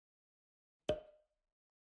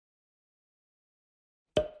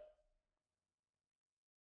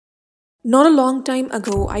Not a long time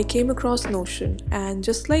ago, I came across Notion, and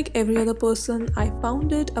just like every other person, I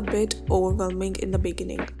found it a bit overwhelming in the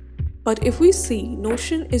beginning. But if we see,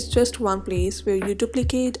 Notion is just one place where you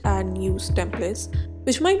duplicate and use templates,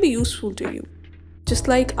 which might be useful to you. Just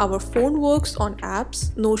like our phone works on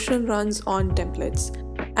apps, Notion runs on templates.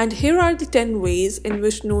 And here are the 10 ways in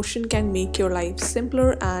which Notion can make your life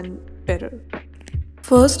simpler and better.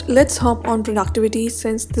 First, let's hop on productivity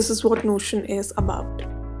since this is what Notion is about.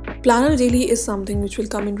 Planner Daily is something which will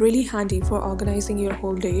come in really handy for organizing your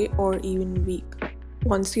whole day or even week.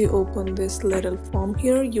 Once you open this little form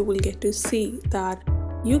here, you will get to see that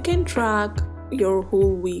you can track your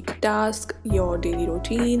whole week task, your daily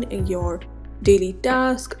routine, your daily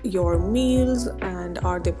task, your meals, and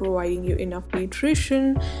are they providing you enough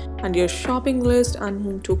nutrition, and your shopping list and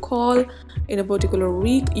whom to call in a particular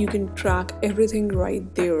week. You can track everything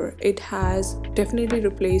right there. It has definitely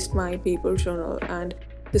replaced my paper journal, and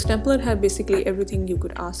this template had basically everything you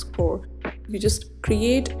could ask for. You just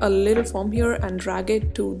create a little form here and drag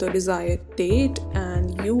it to the desired date,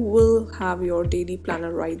 and you will have your daily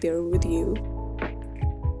planner right there with you.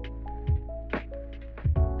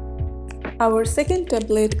 Our second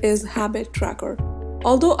template is Habit Tracker.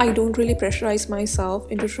 Although I don't really pressurize myself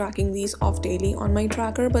into tracking these off daily on my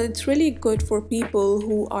tracker, but it's really good for people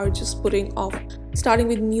who are just putting off starting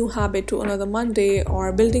with new habit to another Monday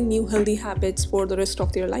or building new healthy habits for the rest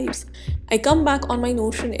of their lives. I come back on my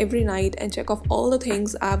Notion every night and check off all the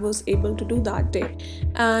things I was able to do that day.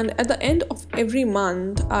 And at the end of every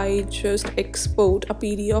month, I just export a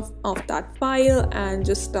PDF of that file and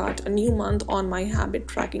just start a new month on my habit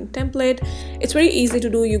tracking template. It's very easy to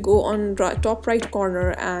do. You go on top right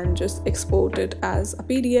corner and just export it as a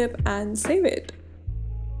PDF and save it.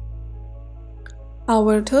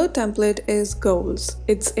 Our third template is goals.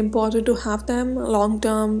 It's important to have them, long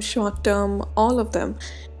term, short term, all of them.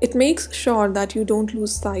 It makes sure that you don't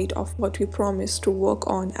lose sight of what you promised to work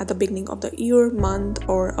on at the beginning of the year, month,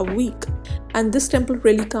 or a week. And this template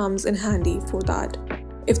really comes in handy for that.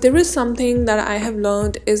 If there is something that I have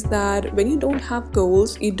learned is that when you don't have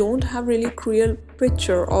goals, you don't have really clear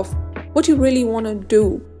picture of what you really want to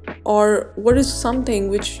do, or what is something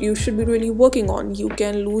which you should be really working on. You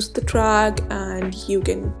can lose the track and you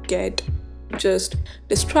can get just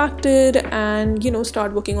distracted and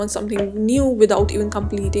start working on something new without even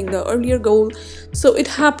completing the earlier goal. So it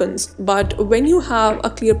happens, but when you have a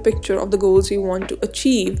clear picture of the goals you want to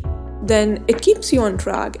achieve, then it keeps you on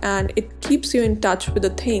track and it keeps you in touch with the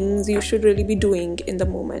things you should really be doing in the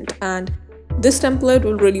moment, and this template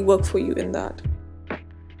will really work for you in that.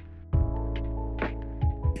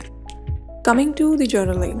 Coming to the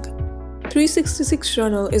journaling. 366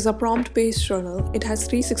 Journal is a prompt-based journal. It has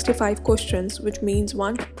 365 questions, which means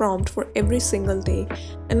one prompt for every single day,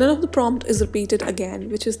 and none of the prompt is repeated again,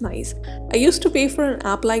 which is nice. I used to pay for an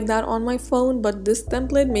app like that on my phone, but this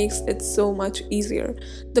template makes it so much easier.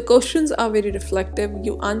 The questions are very reflective.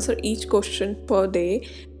 You answer each question per day,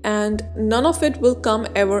 and none of it will come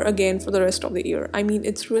ever again for the rest of the year. I mean,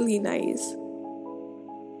 it's really nice.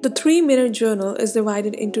 The 3-minute journal is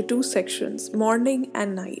divided into 2 sections, morning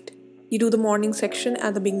and night. You do the morning section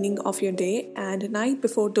at the beginning of your day and night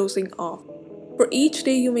before dozing off. For each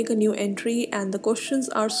day you make a new entry, and the questions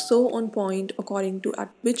are so on point according to at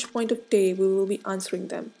which point of day we will be answering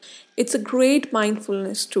them. It's a great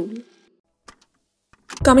mindfulness tool.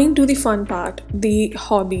 Coming to the fun part, the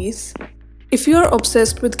hobbies. If you are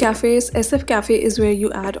obsessed with cafes, SF Cafe is where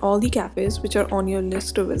you add all the cafes which are on your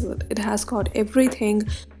list to visit. It has got everything: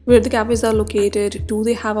 where the cafes are located, do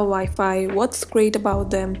they have a Wi-Fi, what's great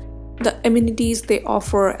about them, the amenities they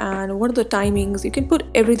offer, and what are the timings. You can put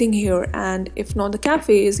everything here, and if not the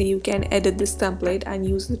cafes, you can edit this template and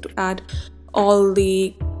use it to add all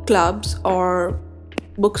the clubs or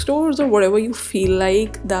bookstores or whatever you feel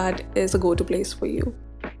like that is a go-to place for you.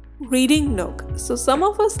 Reading Nook. So some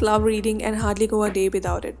of us love reading and hardly go a day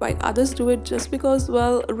without it, while others do it just because,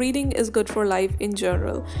 well, reading is good for life in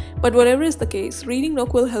general. But whatever is the case, Reading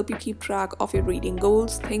Nook will help you keep track of your reading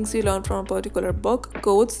goals, things you learned from a particular book,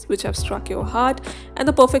 quotes which have struck your heart, and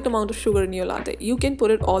the perfect amount of sugar in your latte. You can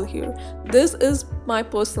put it all here. This is my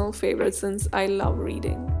personal favorite since I love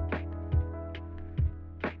reading.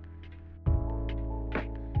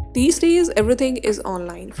 These days, everything is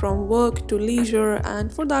online, from work to leisure,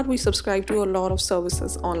 and for that we subscribe to a lot of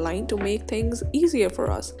services online to make things easier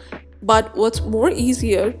for us. But what's more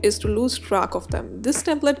easier is to lose track of them. This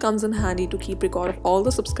template comes in handy to keep record of all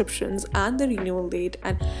the subscriptions and the renewal date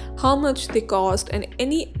and how much they cost and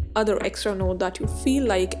any other extra note that you feel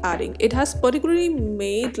like adding. It has particularly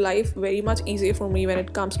made life very much easier for me when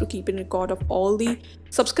it comes to keeping record of all the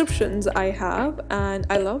subscriptions I have, and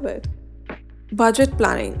I love it. Budget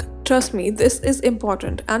planning. Trust me, this is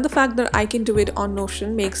important, and the fact that I can do it on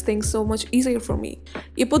Notion makes things so much easier for me.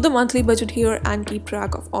 You put the monthly budget here and keep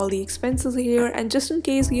track of all the expenses here, and just in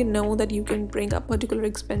case you know that you can bring a particular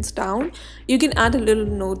expense down, you can add a little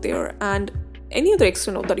note there and any other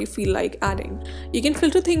extra note that you feel like adding. You can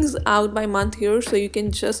filter things out by month here, so you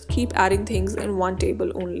can just keep adding things in one table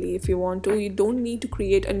only if you want to. You don't need to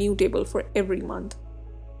create a new table for every month.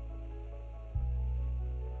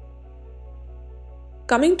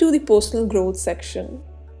 Coming to the personal growth section,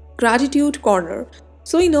 gratitude corner.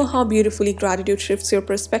 So you know how beautifully gratitude shifts your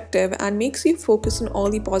perspective and makes you focus on all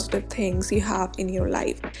the positive things you have in your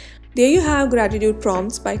life. There you have gratitude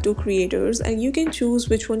prompts by two creators, and you can choose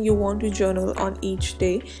which one you want to journal on each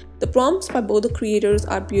day. The prompts by both the creators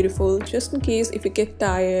are beautiful, just in case if you get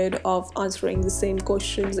tired of answering the same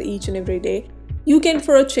questions each and every day. You can,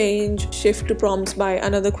 for a change, shift to prompts by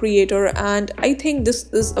another creator, and I think this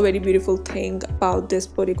is a very beautiful thing about this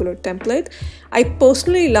particular template. I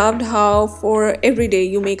personally loved how for every day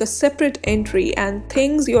you make a separate entry and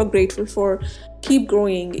things you are grateful for keep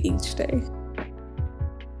growing each day.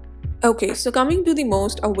 Okay, so coming to the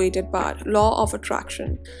most awaited part, law of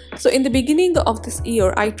attraction. So in the beginning of this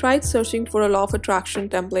year, I tried searching for a law of attraction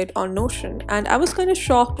template on Notion, and I was kind of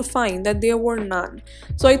shocked to find that there were none.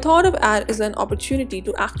 So I thought of it as an opportunity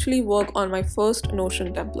to actually work on my first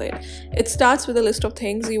Notion template. It starts with a list of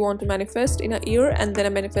things you want to manifest in a year, and then a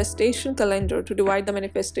manifestation calendar to divide the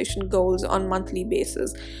manifestation goals on monthly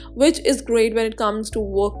basis, which is great when it comes to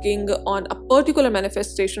working on a particular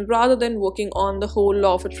manifestation rather than working on the whole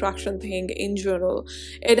law of attraction thing in general.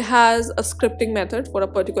 It has a scripting method for a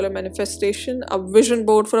particular manifestation, a vision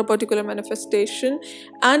board for a particular manifestation,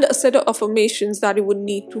 and a set of affirmations that you would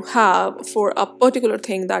need to have for a particular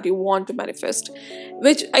thing that you want to manifest,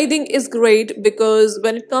 which I think is great because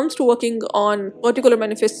when it comes to working on particular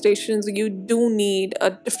manifestations, you do need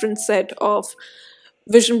a different set of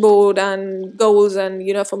vision board and goals and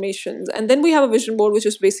affirmations. And then we have a vision board, which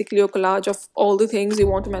is basically a collage of all the things you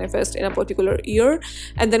want to manifest in a particular year.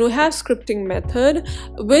 And then we have scripting method,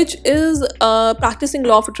 which is practicing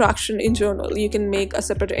law of attraction in journal. You can make a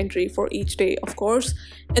separate entry for each day, of course.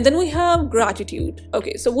 And then we have gratitude.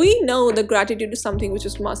 Okay, so we know that gratitude is something which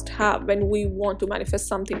is must have when we want to manifest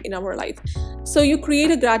something in our life. So you create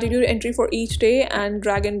a gratitude entry for each day and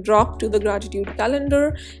drag and drop to the gratitude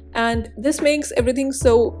calendar, and this makes everything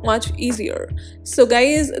so much easier. So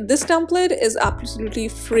guys, this template is absolutely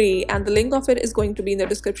free, and the link of it is going to be in the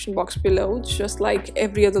description box below, just like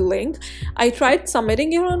every other link. I tried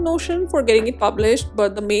submitting it on Notion for getting it published,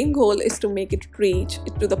 but the main goal is to make it reach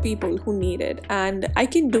to the people who need it, and I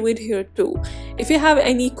can do it here too. If you have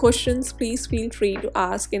any questions, please feel free to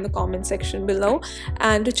ask in the comment section below,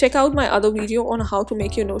 and to check out my other video on how to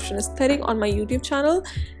make your Notion aesthetic on my YouTube channel.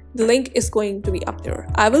 The link is going to be up there.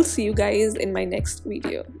 I will see you guys in my next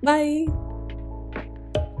video. Bye!